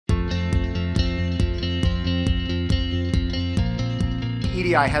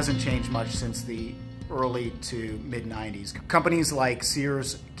EDI hasn't changed much since the early to mid-90s. Companies like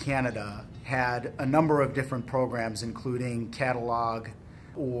Sears Canada had a number of different programs, including catalog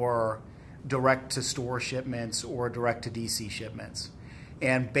or direct-to-store shipments or direct-to-DC shipments.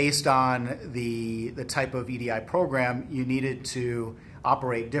 And based on the type of EDI program, you needed to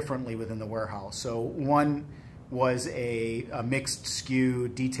operate differently within the warehouse. So one was a mixed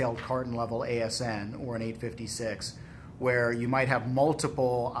SKU detailed carton level ASN, or an 856, where you might have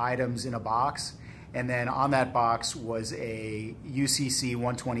multiple items in a box, and then on that box was a UCC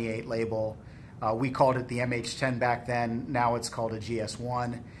 128 label. We called it the MH10 back then, now it's called a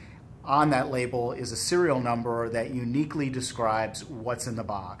GS1. On that label is a serial number that uniquely describes what's in the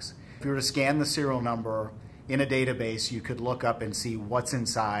box. If you were to scan the serial number in a database, you could look up and see what's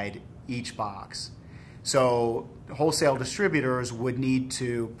inside each box. So wholesale distributors would need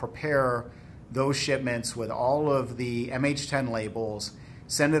to prepare those shipments with all of the MH10 labels,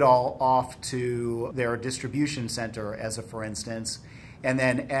 send it all off to their distribution center, as a for instance, and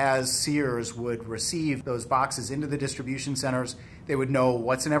then as Sears would receive those boxes into the distribution centers, they would know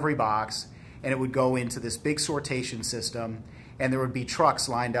what's in every box, and it would go into this big sortation system, and there would be trucks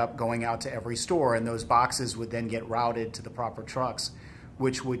lined up going out to every store, and those boxes would then get routed to the proper trucks,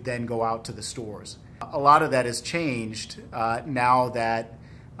 which would then go out to the stores. A lot of that has changed now that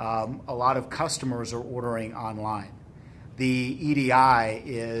a lot of customers are ordering online. The EDI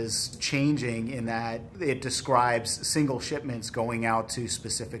is changing in that it describes single shipments going out to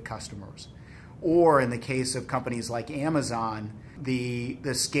specific customers. Or in the case of companies like Amazon, the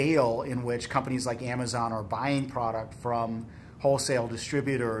scale in which companies like Amazon are buying product from wholesale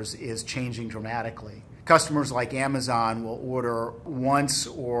distributors is changing dramatically. Customers like Amazon will order once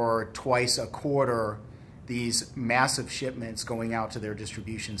or twice a quarter these massive shipments going out to their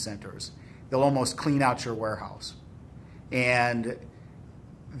distribution centers. They'll almost clean out your warehouse. And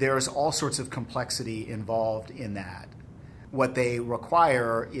there's all sorts of complexity involved in that. What they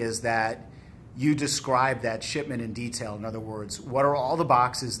require is that you describe that shipment in detail. In other words, what are all the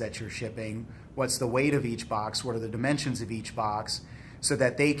boxes that you're shipping? What's the weight of each box? What are the dimensions of each box? So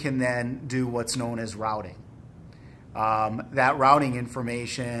that they can then do what's known as routing. That routing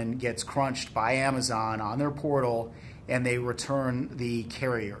information gets crunched by Amazon on their portal, and they return the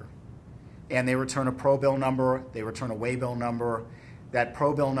carrier. And they return a pro bill number, they return a way bill number. That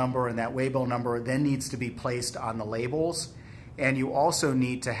pro bill number and that way bill number then needs to be placed on the labels. And you also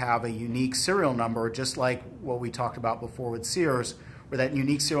need to have a unique serial number, just like what we talked about before with Sears, where that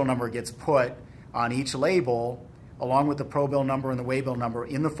unique serial number gets put on each label along with the pro bill number and the way bill number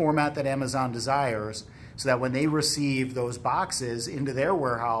in the format that Amazon desires, so that when they receive those boxes into their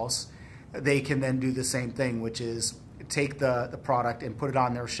warehouse, they can then do the same thing, which is take the product and put it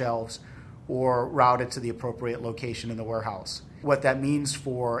on their shelves or route it to the appropriate location in the warehouse. What that means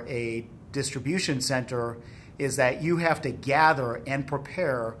for a distribution center is that you have to gather and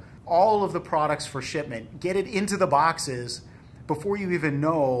prepare all of the products for shipment, get it into the boxes before you even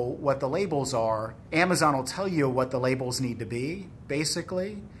know what the labels are. Amazon will tell you what the labels need to be,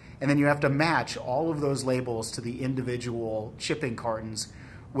 basically, and then you have to match all of those labels to the individual shipping cartons,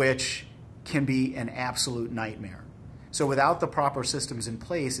 which can be an absolute nightmare. So without the proper systems in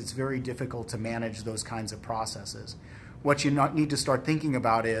place, it's very difficult to manage those kinds of processes. What you need to start thinking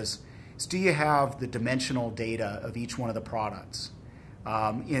about is do you have the dimensional data of each one of the products?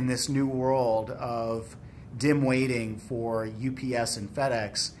 In this new world of dim weighting for UPS and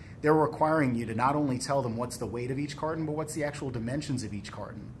FedEx, they're requiring you to not only tell them what's the weight of each carton, but what's the actual dimensions of each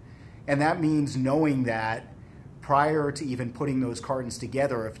carton. And that means knowing that prior to even putting those cartons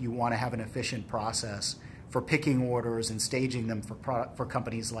together, if you want to have an efficient process for picking orders and staging them for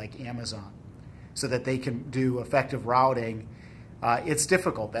companies like Amazon so that they can do effective routing. It's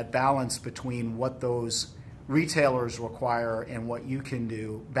difficult, that balance between what those retailers require and what you can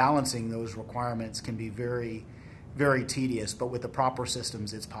do. Balancing those requirements can be very, very tedious, but with the proper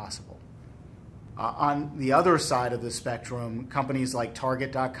systems, it's possible. On the other side of the spectrum, companies like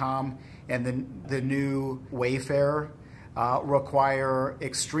Target.com and the new Wayfair require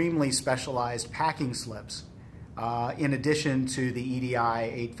extremely specialized packing slips in addition to the EDI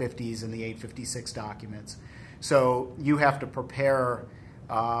 850s and the 856 documents. So you have to prepare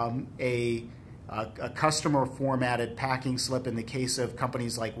a customer formatted packing slip in the case of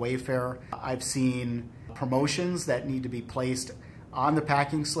companies like Wayfair. I've seen promotions that need to be placed on the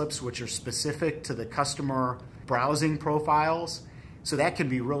packing slips which are specific to the customer browsing profiles. So that can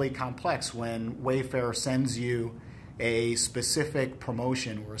be really complex when Wayfair sends you a specific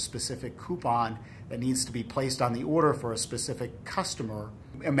promotion or a specific coupon that needs to be placed on the order for a specific customer.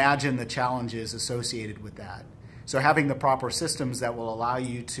 Imagine the challenges associated with that. So having the proper systems that will allow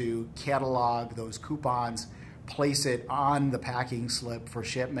you to catalog those coupons, place it on the packing slip for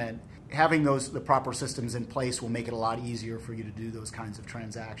shipment, having the proper systems in place will make it a lot easier for you to do those kinds of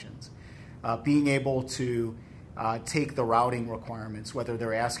transactions. Being able to take the routing requirements, whether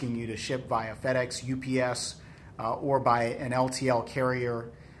they're asking you to ship via FedEx, UPS, or by an LTL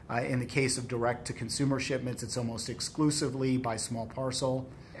carrier. In the case of direct-to-consumer shipments, it's almost exclusively by small parcel.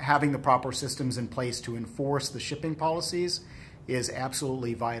 Having the proper systems in place to enforce the shipping policies is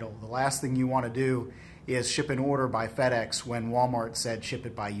absolutely vital. The last thing you want to do is ship an order by FedEx when Walmart said ship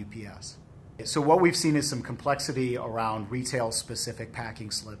it by UPS. So what we've seen is some complexity around retail-specific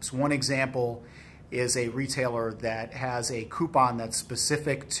packing slips. One example is a retailer that has a coupon that's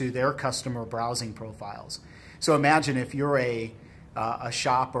specific to their customer browsing profiles. So imagine if you're a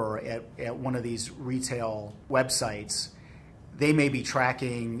shopper at one of these retail websites, they may be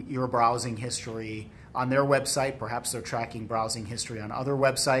tracking your browsing history on their website, perhaps they're tracking browsing history on other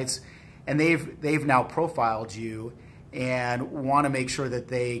websites, and they've now profiled you and want to make sure that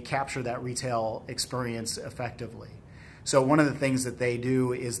they capture that retail experience effectively. So one of the things that they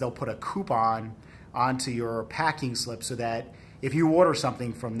do is they'll put a coupon onto your packing slip so that if you order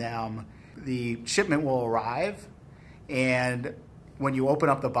something from them, the shipment will arrive, and when you open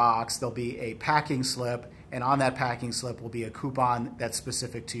up the box, there'll be a packing slip, and on that packing slip will be a coupon that's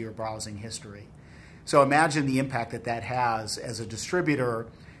specific to your browsing history. So imagine the impact that that has as a distributor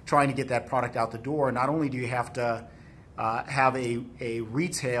trying to get that product out the door. Not only do you have to have a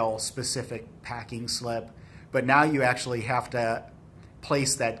retail-specific packing slip, but now you actually have to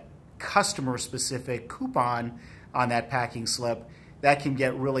place that customer-specific coupon on that packing slip. That can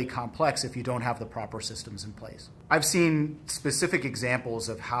get really complex if you don't have the proper systems in place. I've seen specific examples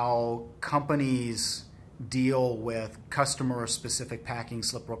of how companies deal with customer-specific packing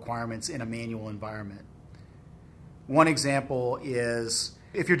slip requirements in a manual environment. One example is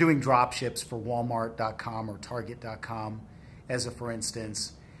if you're doing drop ships for Walmart.com or Target.com, as a for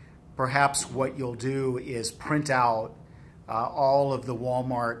instance, perhaps what you'll do is print out all of the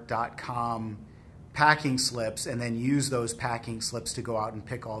Walmart.com packing slips and then use those packing slips to go out and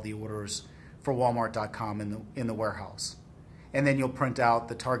pick all the orders for Walmart.com in the warehouse. And then you'll print out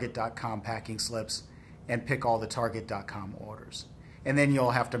the Target.com packing slips and pick all the Target.com orders. And then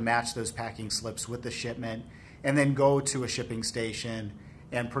you'll have to match those packing slips with the shipment and then go to a shipping station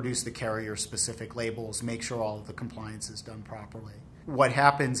and produce the carrier-specific labels, make sure all of the compliance is done properly. What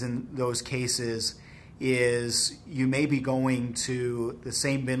happens in those cases is you may be going to the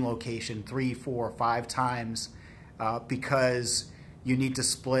same bin location 3, 4, 5 times because you need to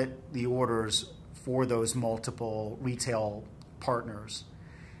split the orders for those multiple retail partners.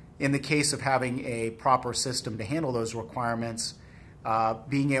 In the case of having a proper system to handle those requirements,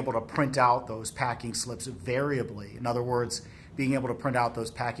 being able to print out those packing slips variably, in other words, being able to print out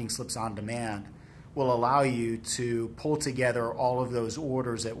those packing slips on demand, will allow you to pull together all of those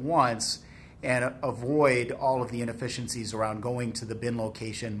orders at once and avoid all of the inefficiencies around going to the bin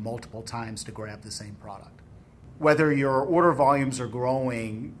location multiple times to grab the same product. Whether your order volumes are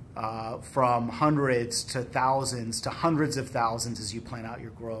growing from hundreds to thousands to hundreds of thousands as you plan out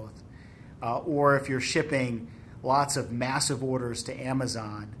your growth, or if you're shipping lots of massive orders to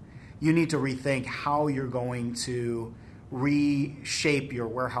Amazon, you need to rethink how you're going to reshape your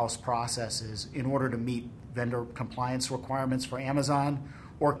warehouse processes in order to meet vendor compliance requirements for Amazon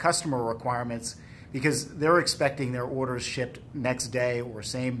or customer requirements, because they're expecting their orders shipped next day or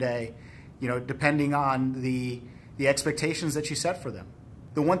same day, depending on the expectations that you set for them.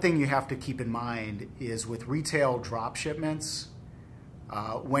 The one thing you have to keep in mind is with retail drop shipments,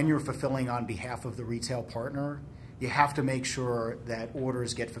 when you're fulfilling on behalf of the retail partner, you have to make sure that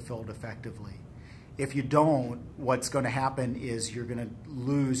orders get fulfilled effectively. If you don't, what's going to happen is you're going to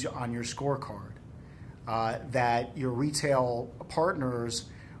lose on your scorecard. That your retail partners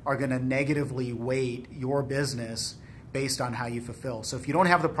are going to negatively weight your business based on how you fulfill. So if you don't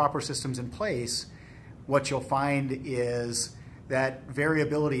have the proper systems in place, what you'll find is that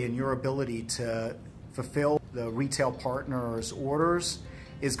variability in your ability to fulfill the retail partner's orders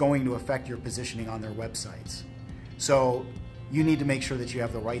is going to affect your positioning on their websites. So you need to make sure that you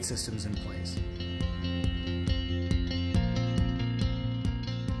have the right systems in place.